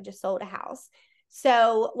house, I just sold a house.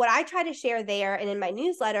 So what I try to share there and in my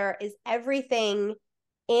newsletter is everything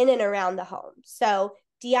in and around the home. So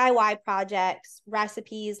DIY projects,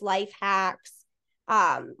 recipes, life hacks.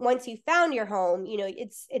 Once you found your home,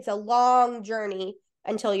 it's a long journey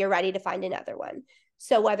until you're ready to find another one.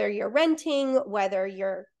 So whether you're renting, whether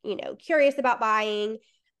you're, curious about buying,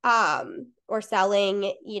 or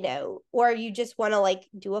selling, or you just want to like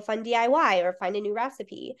do a fun DIY or find a new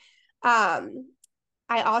recipe. I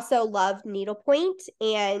also love needlepoint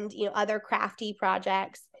and, other crafty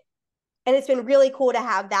projects. And it's been really cool to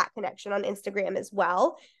have that connection on Instagram as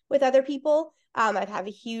well with other people. I have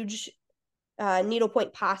a huge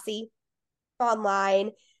needlepoint posse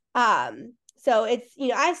online. So it's,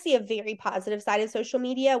 I see a very positive side of social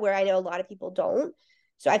media where I know a lot of people don't.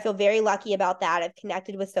 So I feel very lucky about that. I've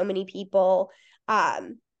connected with so many people,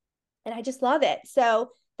 and I just love it.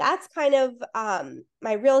 So that's kind of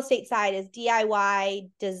my real estate side is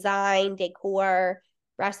DIY, design, decor,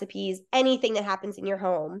 recipes, anything that happens in your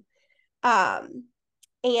home.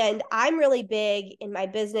 And I'm really big in my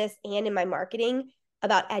business and in my marketing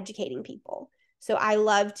about educating people. So I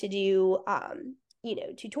love to do,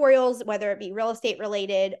 tutorials, whether it be real estate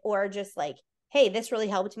related or just like, hey, this really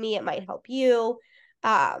helped me. It might help you.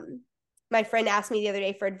 My friend asked me the other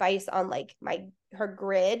day for advice on like her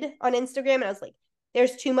grid on Instagram. And I was like,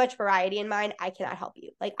 there's too much variety in mine. I cannot help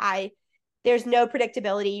you. Like there's no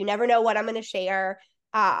predictability. You never know what I'm going to share.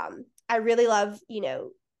 I really love,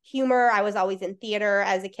 humor. I was always in theater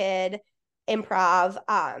as a kid, improv.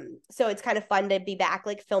 So it's kind of fun to be back,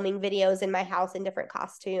 like filming videos in my house in different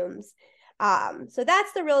costumes. So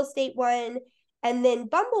that's the real estate one. And then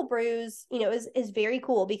Bumble Brews, is very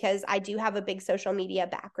cool because I do have a big social media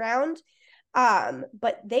background.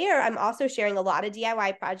 But there I'm also sharing a lot of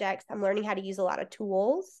DIY projects. I'm learning how to use a lot of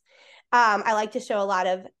tools. I like to show a lot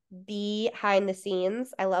of behind the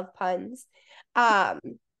scenes. I love puns.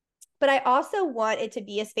 But I also want it to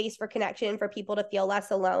be a space for connection for people to feel less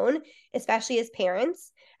alone, especially as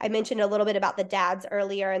parents. I mentioned a little bit about the dads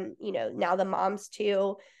earlier and, now the moms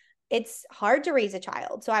too. It's hard to raise a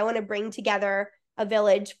child. So I want to bring together a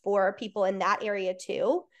village for people in that area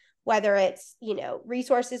too, whether it's,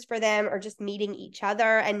 resources for them or just meeting each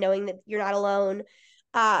other and knowing that you're not alone.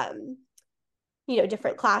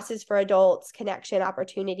 Different classes for adults, connection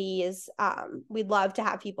opportunities. We'd love to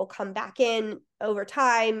have people come back in over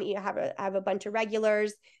time, have a bunch of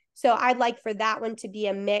regulars. So I'd like for that one to be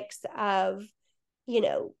a mix of,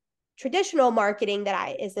 traditional marketing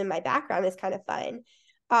that is in my background is kind of fun.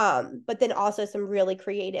 But then also some really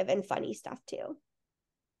creative and funny stuff too.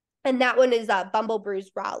 And that one is Bumble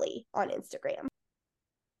Brews Raleigh on Instagram.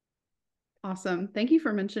 Awesome. Thank you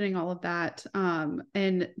for mentioning all of that.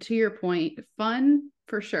 And to your point, fun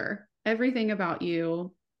for sure. Everything about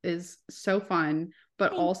you is so fun,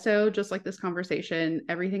 but also just like this conversation,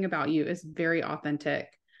 everything about you is very authentic.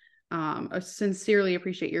 I sincerely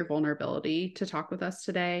appreciate your vulnerability to talk with us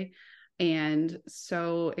today. And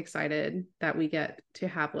so excited that we get to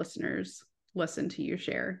have listeners listen to you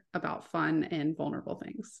share about fun and vulnerable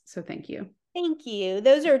things. So thank you. Thank you.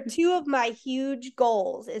 Those are two of my huge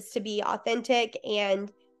goals, is to be authentic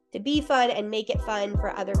and to be fun and make it fun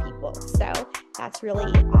for other people. So that's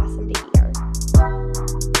really awesome to hear.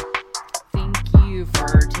 Thank you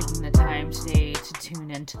for taking the time today to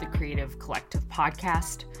tune into the Creative Collective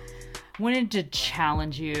podcast. Wanted to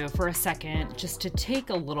challenge you for a second just to take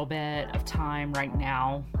a little bit of time right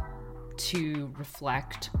now to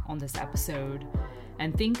reflect on this episode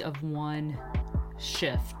and think of one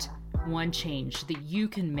shift, one change that you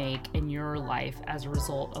can make in your life as a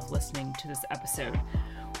result of listening to this episode.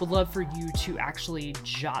 Would love for you to actually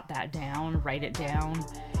jot that down, write it down,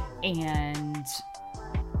 and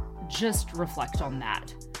just reflect on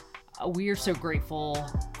that. We are so grateful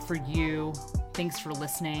for you. Thanks for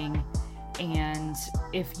listening. And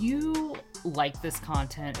if you like this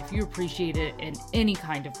content, if you appreciate it in any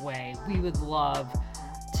kind of way, we would love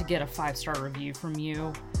to get a 5-star review from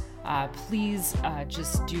you. Please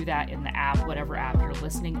just do that in the app, whatever app you're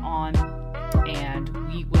listening on. And